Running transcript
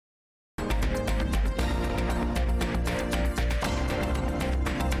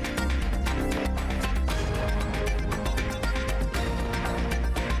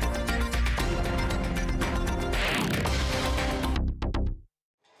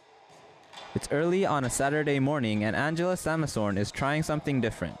It's early on a Saturday morning and Angela Samasorn is trying something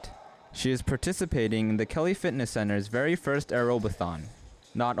different. She is participating in the Kelly Fitness Center's very first Aerobathon.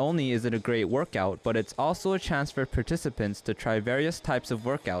 Not only is it a great workout, but it's also a chance for participants to try various types of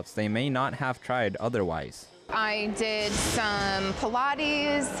workouts they may not have tried otherwise. I did some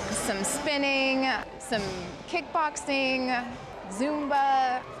Pilates, some spinning, some kickboxing,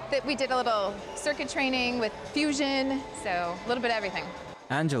 Zumba. We did a little circuit training with fusion, so a little bit of everything.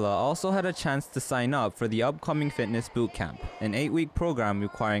 Angela also had a chance to sign up for the upcoming fitness boot camp, an 8-week program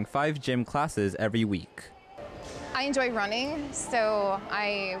requiring 5 gym classes every week. I enjoy running, so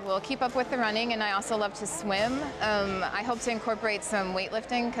I will keep up with the running, and I also love to swim. I hope to incorporate some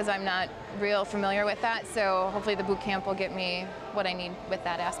weightlifting because I'm not real familiar with that, so hopefully the boot camp will get me what I need with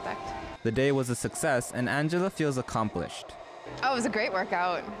that aspect. The day was a success and Angela feels accomplished. Oh, it was a great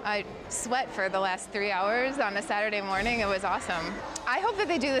workout. I sweat for the last 3 hours on a Saturday morning. It was awesome. I hope that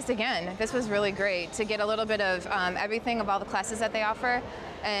they do this again. This was really great to get a little bit of everything of all the classes that they offer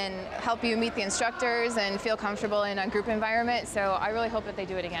and help you meet the instructors and feel comfortable in a group environment. So I really hope that they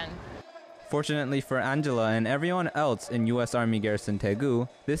do it again. Fortunately for Angela and everyone else in U.S. Army Garrison Daegu,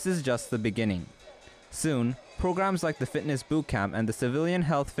 this is just the beginning. Soon, programs like the Fitness Bootcamp and the Civilian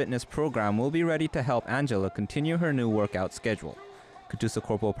Health Fitness Program will be ready to help Angela continue her new workout schedule. KATUSA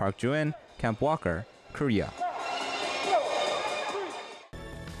Corporal Park Joo-in, Camp Walker, Korea.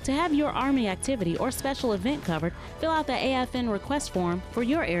 To have your Army activity or special event covered, fill out the AFN request form for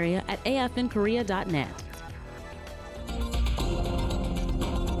your area at afnkorea.net.